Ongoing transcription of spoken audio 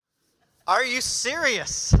Are you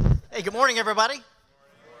serious? Hey, good morning, everybody.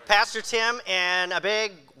 Pastor Tim, and a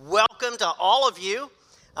big welcome to all of you.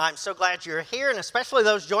 I'm so glad you're here, and especially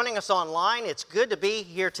those joining us online. It's good to be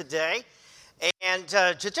here today and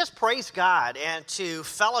to just praise God and to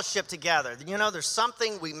fellowship together. You know, there's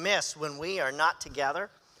something we miss when we are not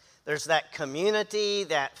together. There's that community,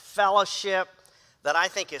 that fellowship that I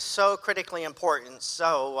think is so critically important.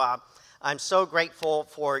 So I'm so grateful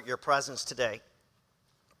for your presence today.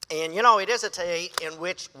 And you know, it is a day in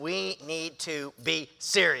which we need to be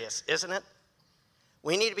serious, isn't it?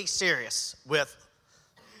 We need to be serious with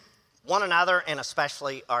one another and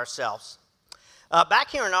especially ourselves. Back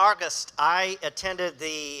here in August, I attended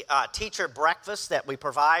the teacher breakfast that we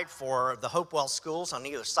provide for the Hopewell schools on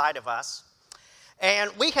either side of us.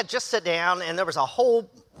 And we had just sat down, and there was a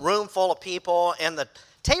whole room full of people. And the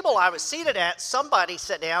table I was seated at, somebody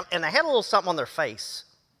sat down, and they had a little something on their face.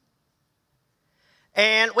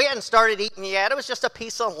 And we hadn't started eating yet. It was just a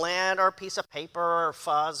piece of lint or a piece of paper or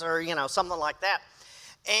fuzz or, you know, something like that.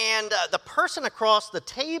 And the person across the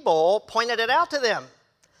table pointed it out to them.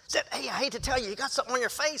 Said, "Hey, I hate to tell you, you got something on your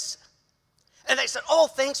face." And they said, "Oh,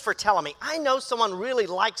 thanks for telling me. I know someone really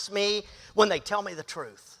likes me when they tell me the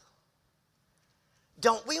truth."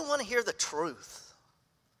 Don't we want to hear the truth?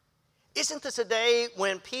 Isn't this a day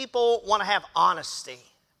when people want to have honesty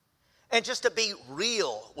and just to be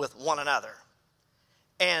real with one another?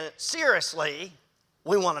 And seriously,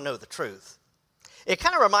 we want to know the truth. It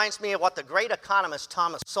kind of reminds me of what the great economist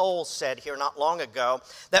Thomas Sowell said here not long ago,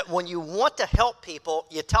 that when you want to help people,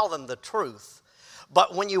 you tell them the truth.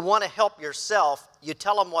 But when you want to help yourself, you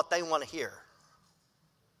tell them what they want to hear.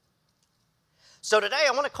 So today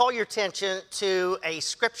I want to call your attention to a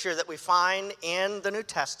scripture that we find in the New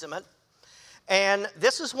Testament. And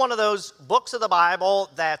this is one of those books of the Bible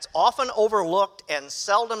that's often overlooked and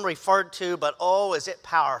seldom referred to, but oh, is it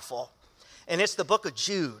powerful. And it's the book of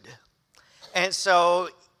Jude. And so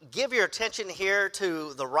give your attention here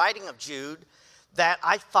to the writing of Jude that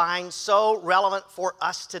I find so relevant for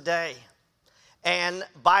us today. And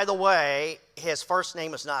by the way, his first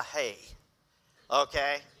name is not Hay,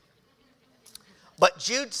 okay? But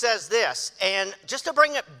Jude says this, and just to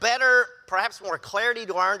bring it better, perhaps more clarity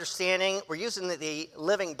to our understanding, we're using the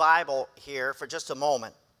Living Bible here for just a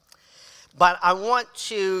moment. But I want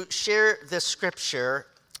to share this scripture,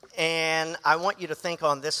 and I want you to think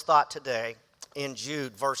on this thought today in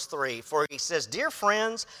Jude, verse 3. For he says, "Dear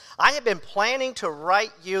friends, I have been planning to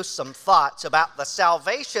write you some thoughts about the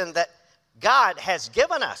salvation that God has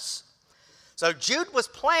given us." So Jude was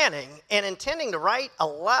planning and intending to write a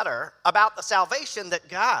letter about the salvation that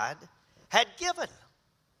God had given.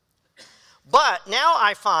 But now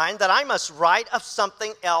I find that I must write of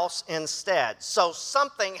something else instead. So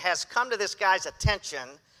something has come to this guy's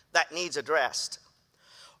attention that needs addressed.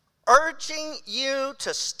 Urging you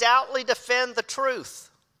to stoutly defend the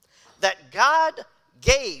truth that God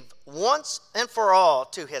gave once and for all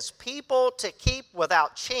to his people to keep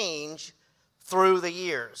without change through the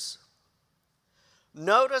years.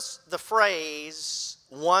 Notice the phrase,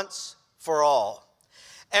 once for all.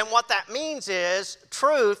 And what that means is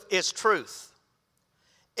truth is truth.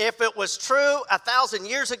 If it was true 1,000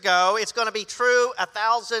 years ago, it's going to be true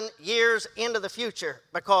 1,000 years into the future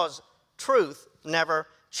because truth never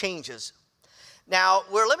changes. Now,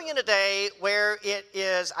 we're living in a day where it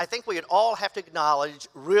is, I think we would all have to acknowledge,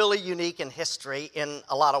 really unique in history in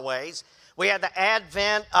a lot of ways. We had the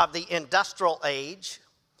advent of the industrial age,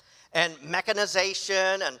 and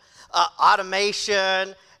mechanization and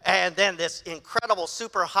automation, and then this incredible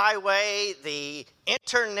superhighway, the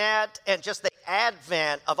internet, and just the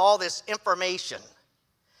advent of all this information.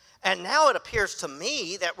 And now it appears to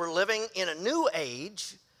me that we're living in a new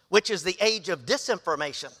age, which is the age of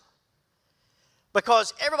disinformation.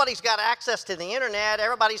 Because everybody's got access to the internet,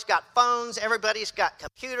 everybody's got phones, everybody's got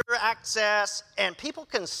computer access, and people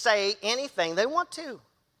can say anything they want to.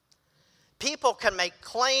 People can make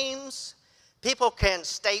claims. People can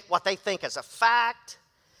state what they think is a fact.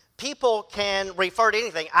 People can refer to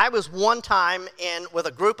anything. I was one time with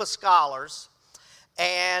a group of scholars,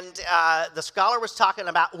 and the scholar was talking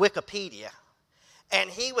about Wikipedia. And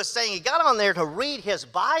he was saying he got on there to read his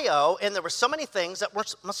bio, and there were so many things that were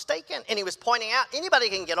mistaken. And he was pointing out anybody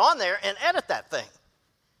can get on there and edit that thing.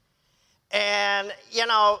 And, you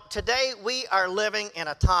know, today we are living in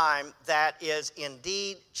a time that is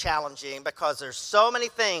indeed challenging because there's so many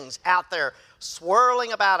things out there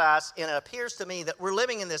swirling about us, and it appears to me that we're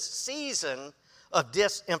living in this season of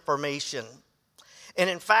disinformation. And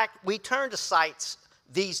in fact, we turn to sites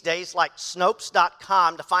these days like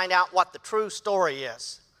Snopes.com to find out what the true story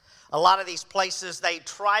is. A lot of these places, they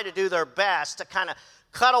try to do their best to kind of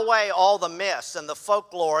cut away all the myths and the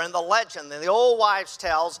folklore and the legend and the old wives'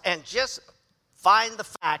 tales and just find the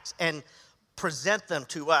facts and present them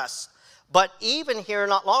to us. But even here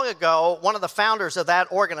not long ago, one of the founders of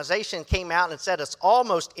that organization came out and said it's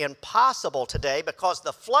almost impossible today because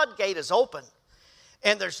the floodgate is open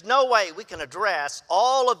and there's no way we can address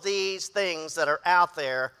all of these things that are out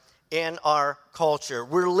there in our culture.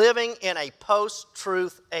 We're living in a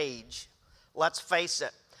post-truth age. Let's face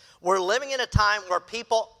it. We're living in a time where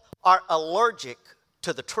people are allergic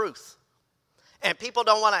to the truth. And people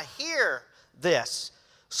don't want to hear this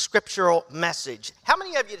scriptural message. How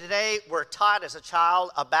many of you today were taught as a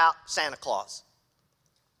child about Santa Claus?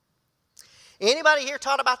 Anybody here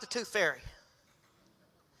taught about the Tooth Fairy?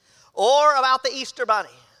 Or about the Easter Bunny?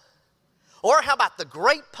 Or how about the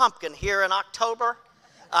Great Pumpkin here in October?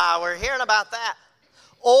 We're hearing about that.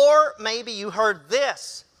 Or maybe you heard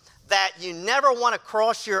this, that you never want to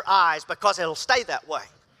cross your eyes because it'll stay that way.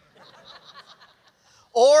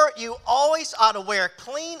 Or you always ought to wear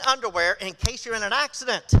clean underwear in case you're in an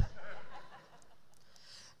accident.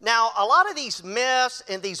 Now, a lot of these myths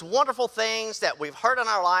and these wonderful things that we've heard in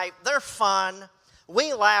our life, they're fun.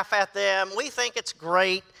 We laugh at them. We think it's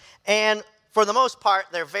great. And for the most part,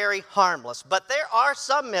 they're very harmless. But there are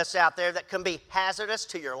some myths out there that can be hazardous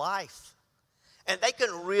to your life. And they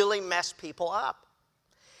can really mess people up.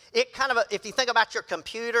 If you think about your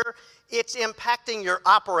computer, it's impacting your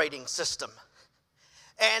operating system.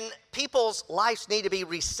 And people's lives need to be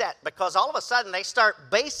reset because all of a sudden they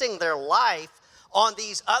start basing their life on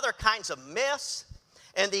these other kinds of myths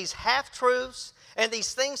and these half-truths and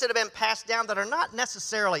these things that have been passed down that are not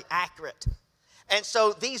necessarily accurate. And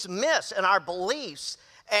so these myths and our beliefs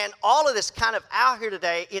and all of this kind of out here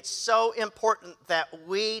today, it's so important that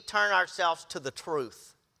we turn ourselves to the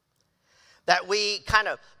truth. That we kind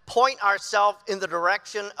of point ourselves in the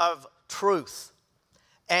direction of truth.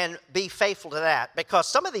 And be faithful to that. Because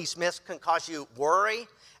some of these myths can cause you worry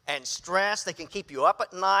and stress. They can keep you up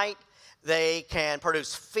at night. They can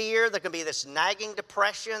produce fear. There can be this nagging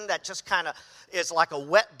depression that just kind of is like a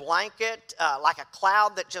wet blanket, like a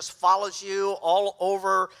cloud that just follows you all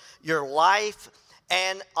over your life.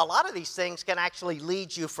 And a lot of these things can actually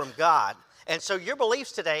lead you from God. And so your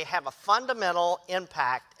beliefs today have a fundamental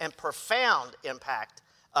impact and profound impact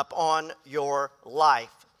upon your life.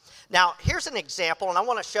 Now, here's an example, and I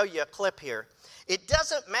want to show you a clip here. It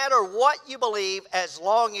doesn't matter what you believe as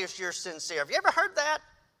long as you're sincere. Have you ever heard that?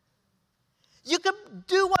 You can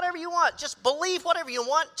do whatever you want. Just believe whatever you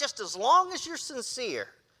want, just as long as you're sincere.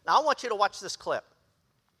 Now, I want you to watch this clip.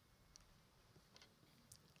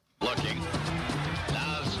 Looking.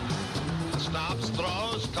 Now stops,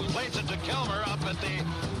 throws, completes it to Kilmer up at the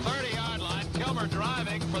 30-yard line. Kilmer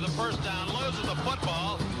driving for the first down, loses the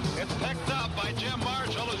football. It's picked up by Jim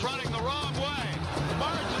Marshall, who's running the wrong way.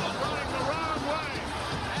 Marshall is running the wrong way.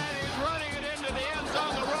 And he's running it into the end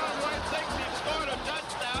zone the wrong way. Thinks he scored a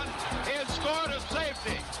touchdown. He has scored a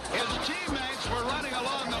safety. His teammates were running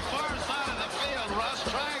along the far side of the field, Russ,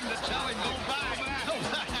 trying to tell him, go back. Go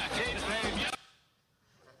back.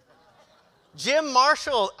 Jim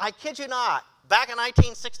Marshall, I kid you not, back in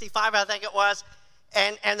 1965, I think it was,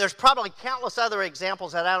 and there's probably countless other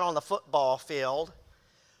examples of that on the football field.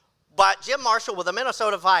 But Jim Marshall with the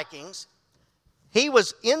Minnesota Vikings, he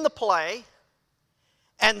was in the play,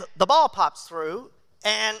 and the ball pops through,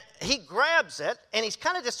 and he grabs it, and he's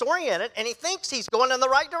kind of disoriented, and he thinks he's going in the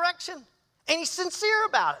right direction, and he's sincere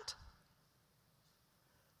about it.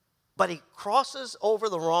 But he crosses over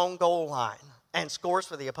the wrong goal line and scores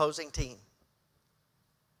for the opposing team.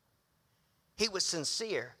 He was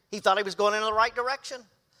sincere. He thought he was going in the right direction.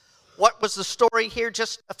 What was the story here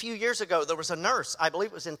just a few years ago? There was a nurse, I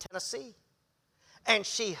believe it was in Tennessee, and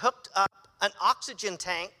she hooked up an oxygen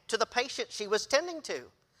tank to the patient she was tending to.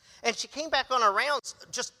 And she came back on her rounds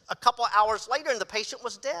just a couple of hours later, and the patient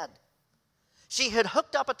was dead. She had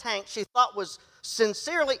hooked up a tank she thought was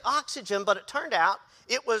sincerely oxygen, but it turned out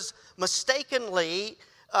it was mistakenly,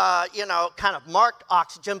 kind of marked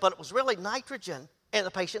oxygen, but it was really nitrogen, and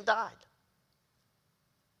the patient died.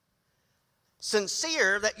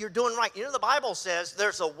 Sincere that you're doing right. You know, the Bible says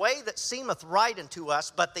there's a way that seemeth right unto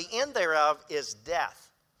us, but the end thereof is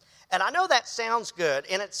death. And I know that sounds good,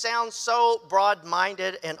 and it sounds so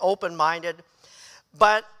broad-minded and open-minded,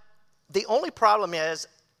 but the only problem is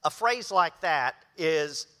a phrase like that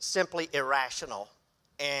is simply irrational,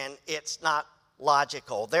 and it's not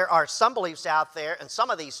logical. There are some beliefs out there, and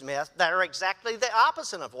some of these myths, that are exactly the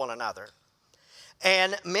opposite of one another.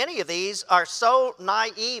 And many of these are so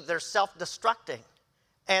naive, they're self-destructing,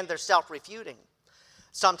 and they're self-refuting.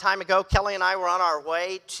 Some time ago, Kelly and I were on our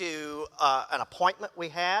way to an appointment we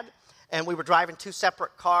had, and we were driving two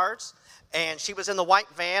separate cars, and she was in the white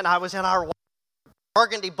van, I was in our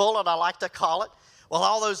burgundy Bullet, I like to call it. Well,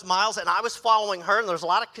 all those miles, and I was following her, and there was a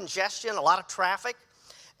lot of congestion, a lot of traffic,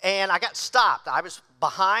 and I got stopped. I was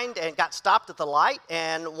behind and got stopped at the light,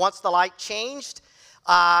 and once the light changed,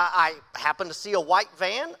 I happened to see a white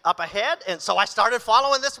van up ahead, and so I started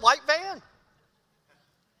following this white van.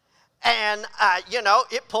 And,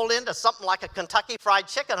 it pulled into something like a Kentucky Fried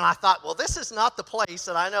Chicken, and I thought, well, this is not the place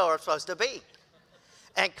that I know I'm supposed to be.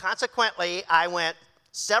 And consequently, I went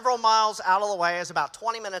several miles out of the way. I was about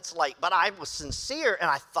 20 minutes late, but I was sincere, and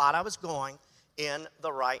I thought I was going in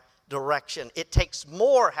the right direction. It takes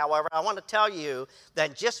more, however, I want to tell you,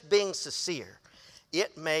 than just being sincere.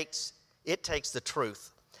 It takes the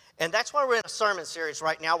truth. And that's why we're in a sermon series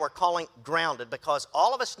right now we're calling Grounded, because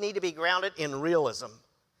all of us need to be grounded in realism.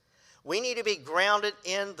 We need to be grounded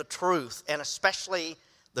in the truth, and especially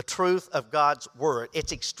the truth of God's Word.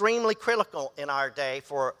 It's extremely critical in our day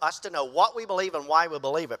for us to know what we believe and why we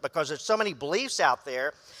believe it, because there's so many beliefs out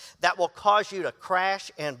there that will cause you to crash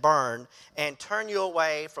and burn and turn you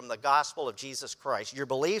away from the gospel of Jesus Christ. Your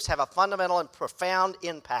beliefs have a fundamental and profound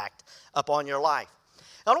impact upon your life.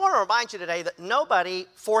 I want to remind you today that nobody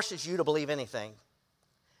forces you to believe anything.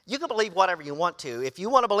 You can believe whatever you want to. If you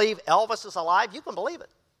want to believe Elvis is alive, you can believe it.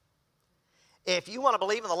 If you want to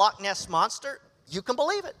believe in the Loch Ness Monster, you can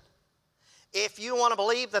believe it. If you want to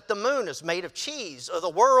believe that the moon is made of cheese or the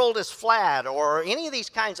world is flat or any of these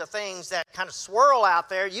kinds of things that kind of swirl out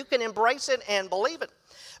there, you can embrace it and believe it.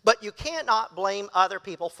 But you cannot blame other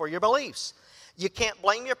people for your beliefs. You can't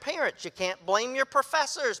blame your parents. You can't blame your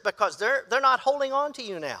professors because they're not holding on to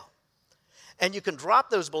you now. And you can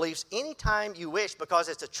drop those beliefs anytime you wish because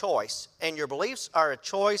it's a choice. And your beliefs are a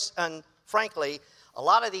choice, and frankly, a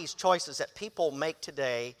lot of these choices that people make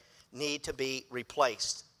today need to be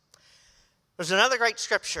replaced. There's another great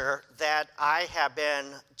scripture that I have been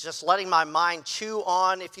just letting my mind chew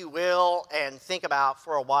on, if you will, and think about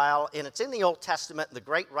for a while, and it's in the Old Testament, the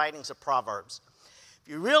great writings of Proverbs. If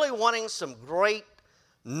you're really wanting some great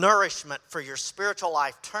nourishment for your spiritual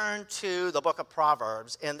life, turn to the book of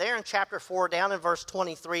Proverbs, and there in chapter 4, down in verse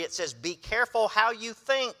 23, it says, "Be careful how you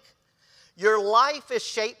think. Your life is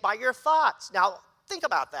shaped by your thoughts." Now, think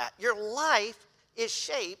about that. Your life is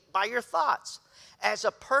shaped by your thoughts. As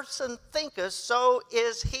a person thinketh, so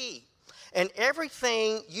is he. And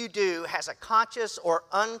everything you do has a conscious or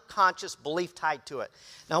unconscious belief tied to it.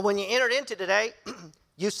 Now, when you entered into today,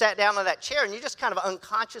 you sat down in that chair and you just kind of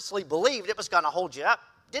unconsciously believed it was going to hold you up.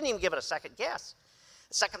 Didn't even give it a second guess.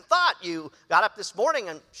 Second thought, you got up this morning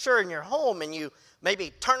and sure in your home and you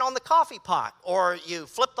maybe turned on the coffee pot or you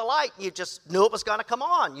flipped the light and you just knew it was going to come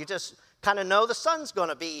on. You just kind of know the sun's going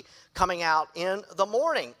to be coming out in the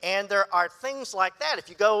morning. And there are things like that. If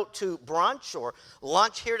you go to brunch or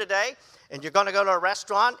lunch here today and you're going to go to a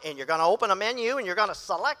restaurant and you're going to open a menu and you're going to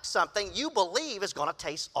select something you believe is going to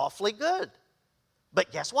taste awfully good.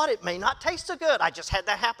 But guess what? It may not taste so good. I just had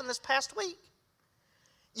that happen this past week.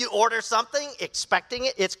 You order something expecting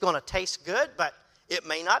it's going to taste good, but it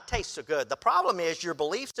may not taste so good. The problem is your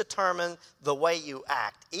beliefs determine the way you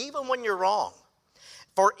act, even when you're wrong.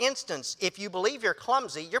 For instance, if you believe you're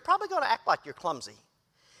clumsy, you're probably going to act like you're clumsy.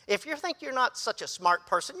 If you think you're not such a smart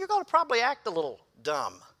person, you're going to probably act a little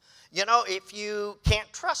dumb. If you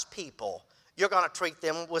can't trust people, you're going to treat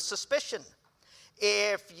them with suspicion.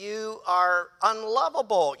 If you are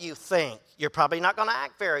unlovable, you think, you're probably not going to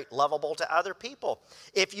act very lovable to other people.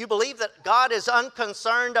 If you believe that God is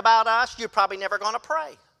unconcerned about us, you're probably never going to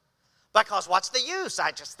pray. Because what's the use?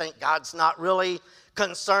 I just think God's not really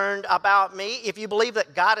concerned about me. If you believe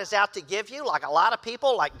that God is out to give you, like a lot of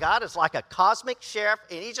people, like God is like a cosmic sheriff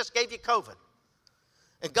and he just gave you COVID.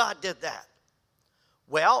 And God did that.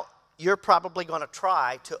 Well, you're probably going to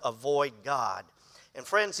try to avoid God. And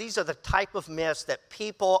friends, these are the type of myths that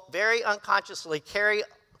people very unconsciously carry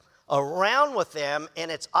around with them, and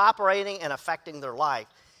it's operating and affecting their life.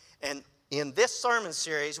 And in this sermon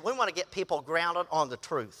series, we want to get people grounded on the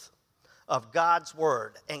truth of God's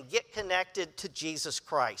Word and get connected to Jesus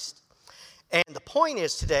Christ. And the point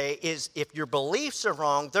is today is if your beliefs are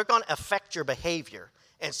wrong, they're going to affect your behavior.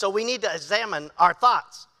 And so we need to examine our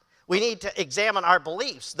thoughts. We need to examine our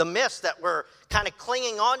beliefs, the myths that we're kind of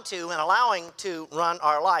clinging on to and allowing to run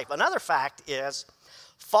our life. Another fact is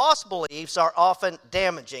false beliefs are often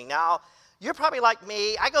damaging. Now, you're probably like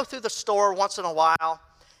me. I go through the store once in a while,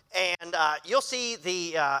 and you'll see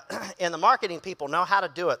and the marketing people know how to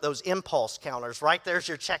do it, those impulse counters. Right there's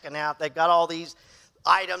your checking out. They've got all these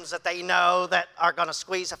items that they know that are going to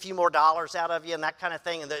squeeze a few more dollars out of you and that kind of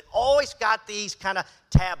thing. And they've always got these kind of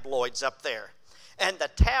tabloids up there. And the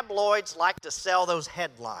tabloids like to sell those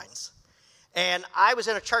headlines. And I was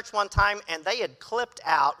in a church one time, and they had clipped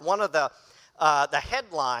out one of the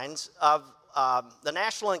headlines of the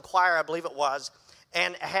National Enquirer, I believe it was,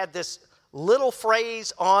 and had this little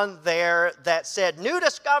phrase on there that said, "New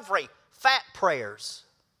discovery, fat prayers.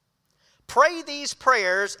 Pray these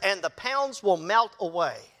prayers and the pounds will melt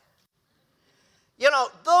away." You know,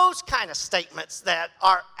 those kind of statements that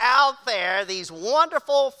are out there, these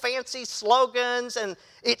wonderful, fancy slogans, and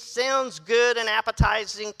it sounds good and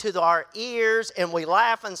appetizing to our ears, and we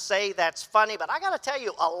laugh and say that's funny, but I got to tell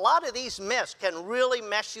you, a lot of these myths can really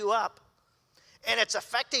mess you up. And it's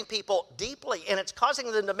affecting people deeply, and it's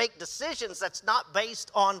causing them to make decisions that's not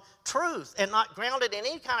based on truth and not grounded in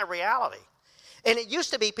any kind of reality. And it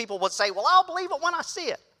used to be people would say, well, I'll believe it when I see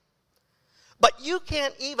it. But you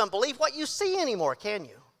can't even believe what you see anymore, can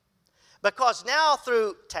you? Because now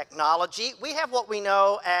through technology, we have what we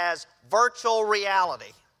know as virtual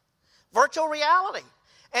reality. Virtual reality.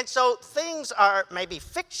 And so things are maybe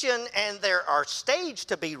fiction and they are staged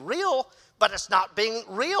to be real, but it's not being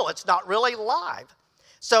real. It's not really live.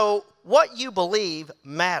 So what you believe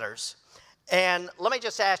matters. And let me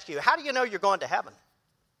just ask you, how do you know you're going to heaven?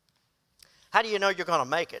 How do you know you're going to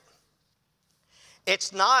make it?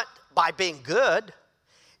 It's not by being good.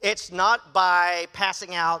 It's not by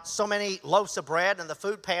passing out so many loaves of bread in the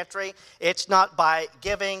food pantry. It's not by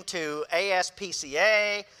giving to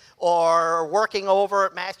ASPCA or working over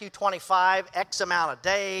at Matthew 25 X amount of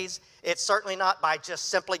days. It's certainly not by just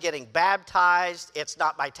simply getting baptized. It's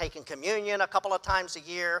not by taking communion a couple of times a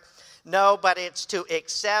year. No, but it's to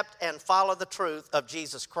accept and follow the truth of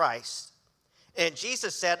Jesus Christ. And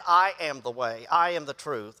Jesus said, I am the way, I am the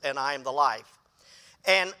truth, and I am the life.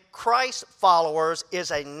 And Christ followers is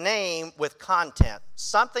a name with content,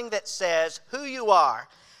 something that says who you are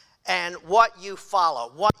and what you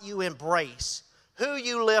follow, what you embrace, who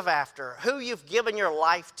you live after, who you've given your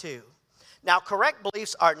life to. Now, correct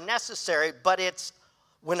beliefs are necessary, but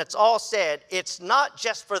when it's all said, it's not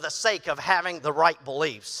just for the sake of having the right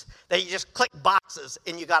beliefs, that you just click boxes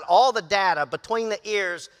and you got all the data between the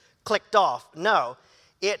ears clicked off. No,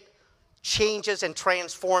 it changes and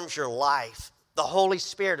transforms your life. The Holy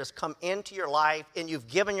Spirit has come into your life and you've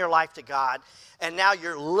given your life to God, and now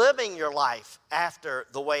you're living your life after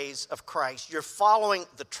the ways of Christ. You're following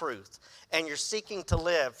the truth and you're seeking to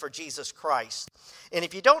live for Jesus Christ. And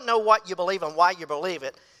if you don't know what you believe and why you believe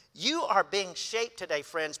it, you are being shaped today,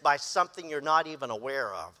 friends, by something you're not even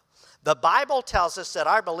aware of. The Bible tells us that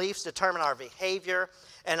our beliefs determine our behavior,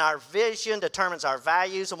 and our vision determines our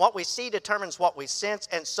values, and what we see determines what we sense,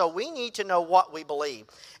 and so we need to know what we believe.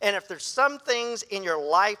 And if there's some things in your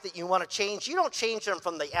life that you want to change, you don't change them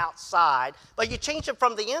from the outside, but you change them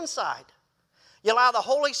from the inside. You allow the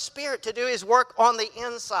Holy Spirit to do His work on the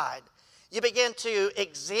inside. You begin to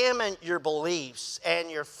examine your beliefs and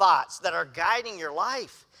your thoughts that are guiding your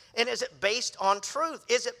life. And is it based on truth?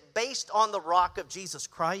 Is it based on the rock of Jesus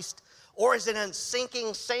Christ? Or is it in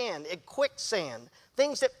sinking sand, in quicksand?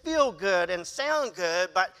 Things that feel good and sound good,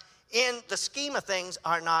 but in the scheme of things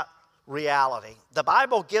are not reality. The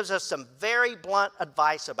Bible gives us some very blunt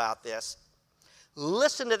advice about this.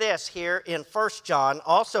 Listen to this here in 1 John,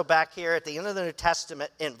 also back here at the end of the New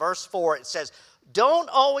Testament in verse 4. It says, don't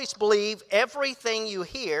always believe everything you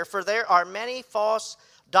hear, for there are many false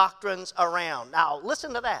doctrines around. Now,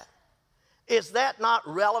 listen to that. Is that not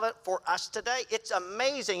relevant for us today? It's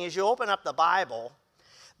amazing as you open up the Bible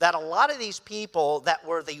that a lot of these people that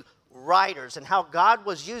were the writers and how God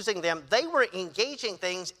was using them, they were engaging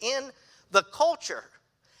things in the culture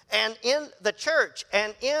and in the church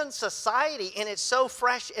and in society, and it's so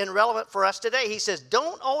fresh and relevant for us today. He says,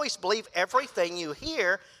 don't always believe everything you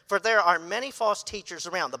hear, for there are many false teachers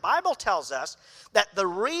around. The Bible tells us that the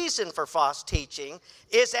reason for false teaching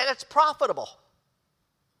is that it's profitable.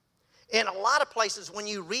 In a lot of places, when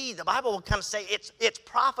you read, the Bible will kind of say it's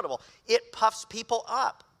profitable. It puffs people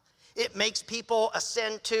up. It makes people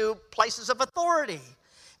ascend to places of authority.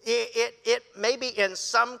 It maybe in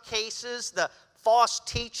some cases, the false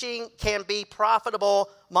teaching can be profitable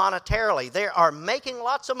monetarily. They are making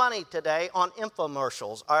lots of money today on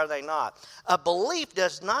infomercials, are they not? A belief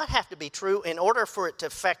does not have to be true in order for it to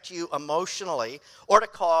affect you emotionally or to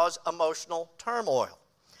cause emotional turmoil.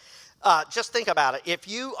 Just think about it. If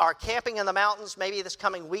you are camping in the mountains, maybe this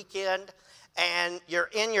coming weekend, and you're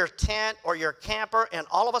in your tent or your camper, and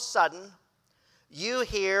all of a sudden, you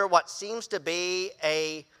hear what seems to be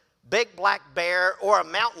a big black bear or a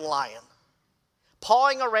mountain lion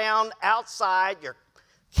pawing around outside your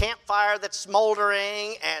campfire that's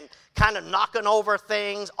smoldering and kind of knocking over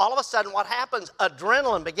things. All of a sudden, what happens?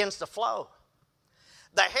 Adrenaline begins to flow.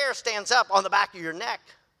 The hair stands up on the back of your neck.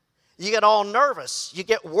 You get all nervous. You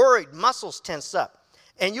get worried. Muscles tense up.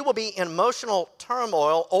 And you will be in emotional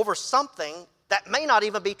turmoil over something that may not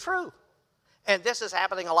even be true. And this is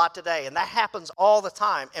happening a lot today. And that happens all the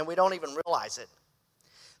time, and we don't even realize it.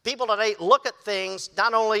 People today look at things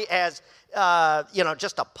not only as,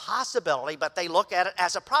 just a possibility, but they look at it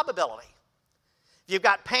as a probability. If you've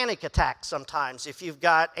got panic attacks sometimes, if you've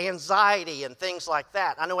got anxiety and things like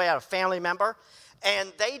that. I know we had a family member,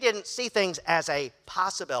 and they didn't see things as a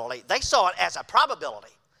possibility. They saw it as a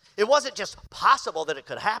probability. It wasn't just possible that it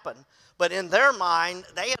could happen, but in their mind,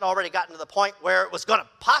 they had already gotten to the point where it was going to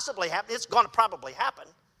possibly happen. It's going to probably happen.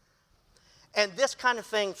 And this kind of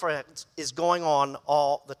thing, friends, is going on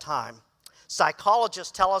all the time.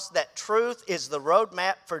 Psychologists tell us that truth is the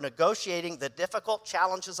roadmap for negotiating the difficult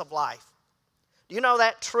challenges of life. Do you know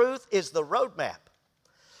that truth is the roadmap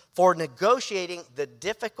for negotiating the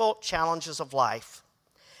difficult challenges of life?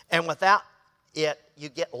 And without it, you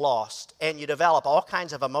get lost, and you develop all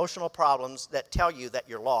kinds of emotional problems that tell you that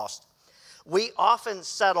you're lost. We often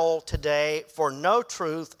settle today for no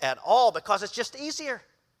truth at all because it's just easier.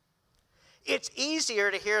 It's easier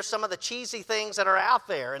to hear some of the cheesy things that are out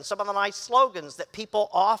there and some of the nice slogans that people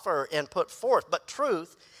offer and put forth. But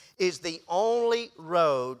truth is the only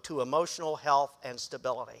road to emotional health and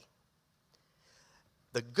stability.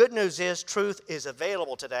 The good news is truth is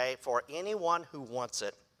available today for anyone who wants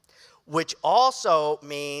it, which also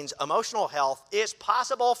means emotional health is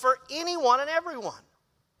possible for anyone and everyone.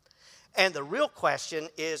 And the real question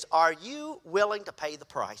is, are you willing to pay the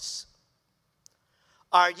price?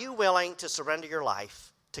 Are you willing to surrender your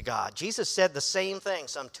life to God? Jesus said the same thing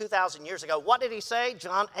some 2,000 years ago. What did he say?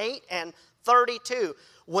 John 8:32.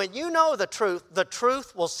 When you know the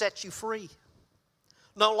truth will set you free.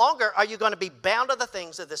 No longer are you going to be bound to the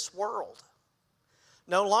things of this world.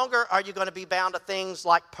 No longer are you going to be bound to things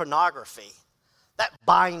like pornography. That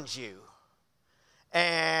binds you.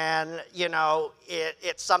 And,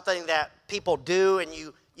 it's something that people do, and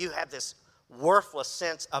you have this worthless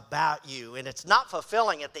sense about you, and it's not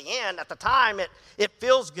fulfilling at the end. At the time, it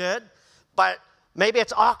feels good, but maybe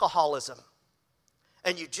it's alcoholism,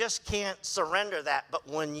 and you just can't surrender that. But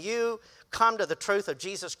when you come to the truth of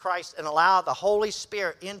Jesus Christ and allow the Holy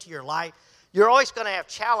Spirit into your life, you're always going to have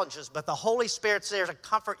challenges, but the Holy Spirit's there to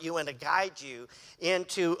comfort you and to guide you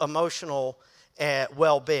into emotional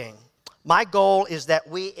well-being. My goal is that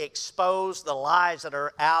we expose the lies that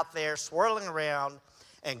are out there swirling around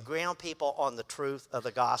and ground people on the truth of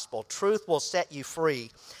the gospel. Truth will set you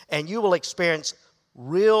free, and you will experience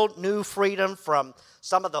real new freedom from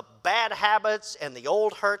some of the bad habits and the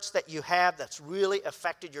old hurts that you have that's really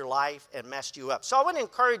affected your life and messed you up. So I want to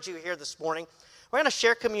encourage you here this morning. We're going to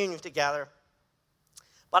share communion together,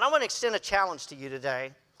 but I want to extend a challenge to you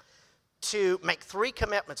today to make 3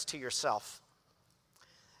 commitments to yourself.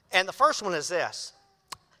 And the first one is this: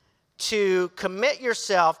 to commit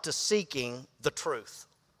yourself to seeking the truth.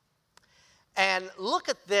 And look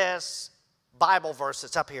at this Bible verse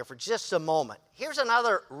that's up here for just a moment. Here's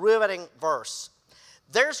another riveting verse.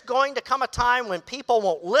 There's going to come a time when people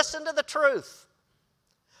won't listen to the truth,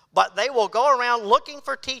 but they will go around looking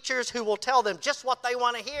for teachers who will tell them just what they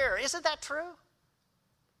want to hear. Isn't that true?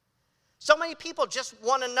 So many people just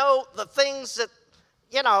want to know the things that,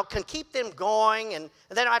 can keep them going, and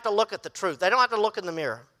they don't have to look at the truth. They don't have to look in the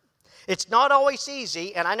mirror. It's not always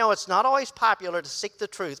easy, and I know it's not always popular to seek the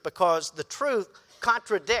truth because the truth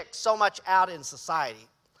contradicts so much out in society.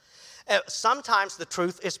 Sometimes the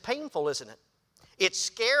truth is painful, isn't it? It's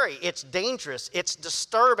scary, it's dangerous, it's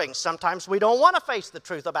disturbing. Sometimes we don't want to face the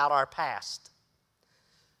truth about our past.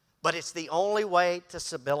 But it's the only way to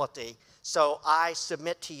stability. So I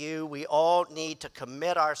submit to you, we all need to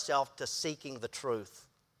commit ourselves to seeking the truth.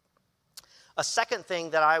 A second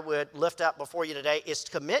thing that I would lift up before you today is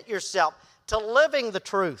to commit yourself to living the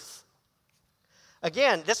truth.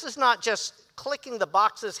 Again, this is not just clicking the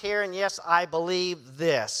boxes here and yes, I believe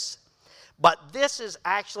this. But this is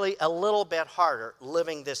actually a little bit harder,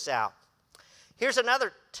 living this out. Here's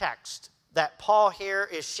another text that Paul here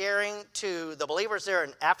is sharing to the believers there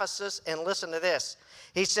in Ephesus, and listen to this.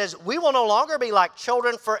 He says, we will no longer be like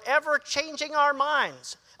children, forever changing our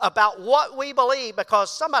minds about what we believe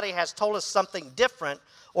because somebody has told us something different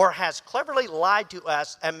or has cleverly lied to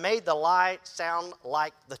us and made the lie sound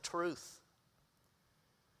like the truth.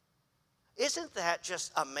 Isn't that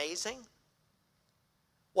just amazing?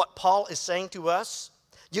 What Paul is saying to us?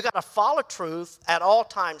 You got to follow truth at all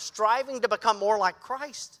times, striving to become more like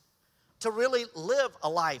Christ, to really live a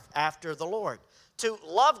life after the Lord, to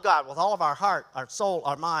love God with all of our heart, our soul,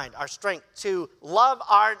 our mind, our strength, to love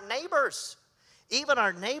our neighbors, even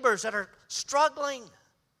our neighbors that are struggling.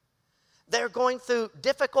 They're going through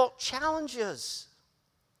difficult challenges.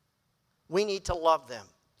 We need to love them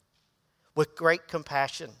with great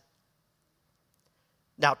compassion.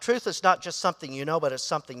 Now, truth is not just something you know, but it's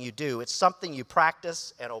something you do. It's something you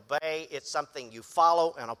practice and obey. It's something you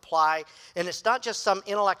follow and apply. And it's not just some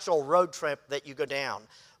intellectual road trip that you go down.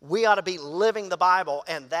 We ought to be living the Bible,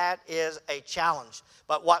 and that is a challenge.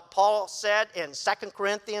 But what Paul said in 2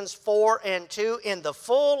 Corinthians 4:2, in the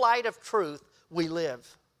full light of truth, we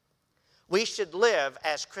live. We should live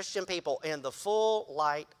as Christian people in the full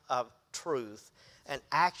light of truth and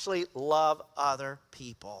actually love other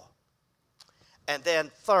people. And then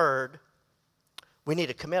third, we need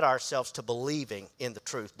to commit ourselves to believing in the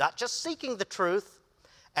truth. Not just seeking the truth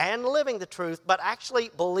and living the truth, but actually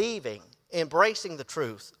believing, embracing the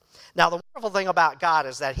truth. Now, the wonderful thing about God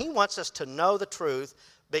is that He wants us to know the truth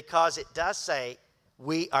because it does say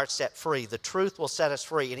we are set free. The truth will set us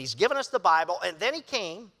free. And He's given us the Bible, and then He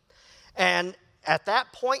came, and at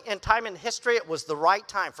that point in time in history, it was the right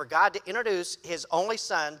time for God to introduce His only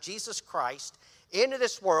Son, Jesus Christ, into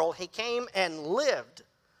this world. He came and lived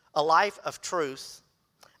a life of truth,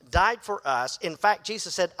 died for us. In fact,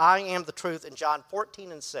 Jesus said, I am the truth in John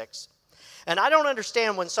 14:6. And I don't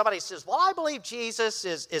understand when somebody says, well, I believe Jesus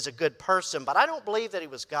is a good person, but I don't believe that He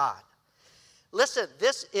was God. Listen,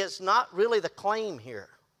 this is not really the claim here.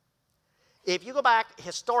 If you go back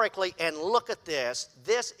historically and look at this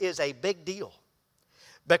is a big deal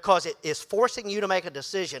because it is forcing you to make a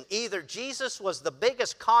decision. Either Jesus was the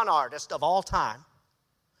biggest con artist of all time,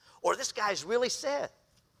 or this guy's really says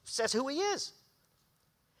who He is.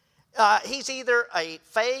 He's either a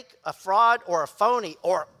fake, a fraud, or a phony,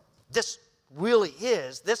 or this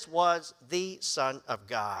was the Son of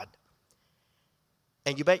God.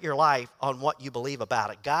 And you bet your life on what you believe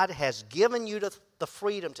about it. God has given you the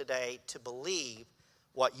freedom today to believe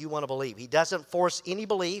what you want to believe. He doesn't force any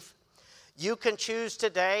belief. You can choose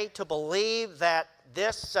today to believe that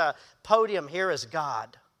this podium here is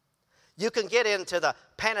God. You can get into the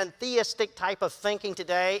pantheistic type of thinking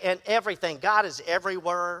today and everything. God is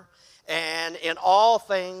everywhere and in all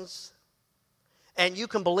things. And you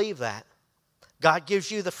can believe that. God gives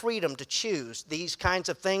you the freedom to choose. These kinds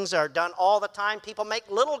of things are done all the time. People make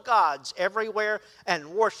little gods everywhere and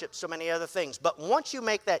worship so many other things. But once you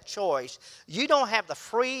make that choice, you don't have the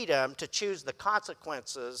freedom to choose the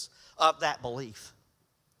consequences of that belief.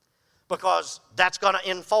 Because that's going to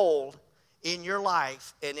unfold in your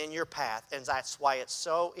life and in your path. And that's why it's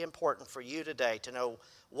so important for you today to know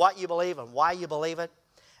what you believe and why you believe it.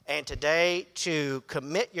 And today to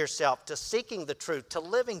commit yourself to seeking the truth, to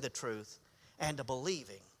living the truth, and to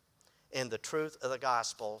believing in the truth of the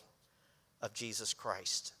gospel of Jesus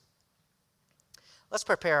Christ. Let's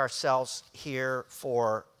prepare ourselves here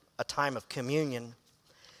for a time of communion,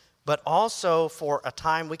 but also for a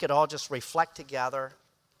time we could all just reflect together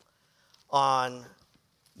on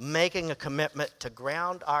making a commitment to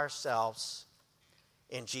ground ourselves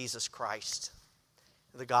in Jesus Christ,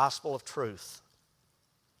 the gospel of truth.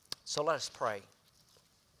 So let us pray.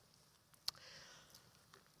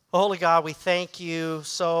 Holy God, we thank you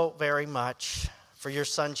so very much for your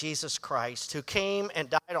Son, Jesus Christ, who came and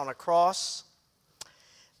died on a cross,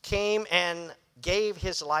 came and gave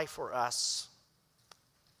His life for us.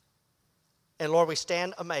 And Lord, we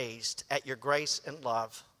stand amazed at your grace and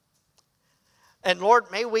love. And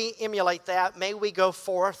Lord, may we emulate that. May we go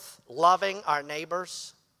forth loving our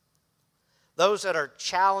neighbors. Those that are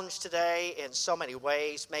challenged today in so many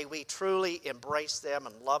ways, may we truly embrace them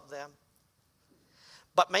and love them.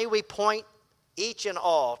 But may we point each and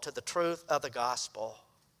all to the truth of the gospel.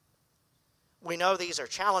 We know these are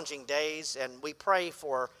challenging days, and we pray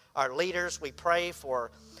for our leaders. We pray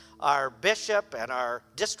for our bishop and our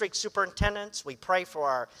district superintendents. We pray for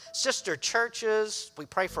our sister churches. We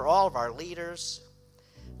pray for all of our leaders.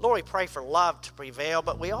 Lord, we pray for love to prevail,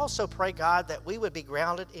 but we also pray, God, that we would be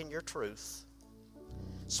grounded in your truth.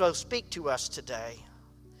 So speak to us today.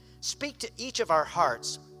 Speak to each of our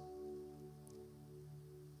hearts.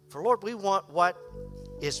 For Lord, we want what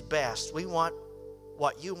is best. We want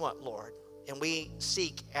what you want, Lord. And we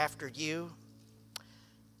seek after you.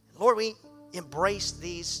 Lord, we embrace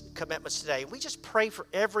these commitments today. We just pray for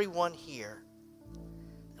everyone here.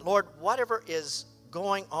 Lord, whatever is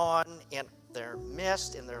going on in their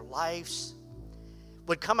midst, in their lives,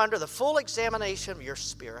 would come under the full examination of your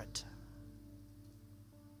Spirit.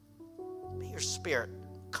 May your Spirit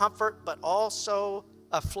comfort, but also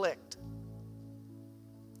afflict.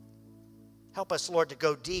 Help us, Lord, to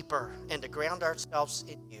go deeper and to ground ourselves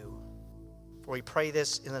in you. For we pray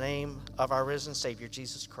this in the name of our risen Savior,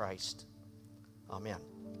 Jesus Christ. Amen.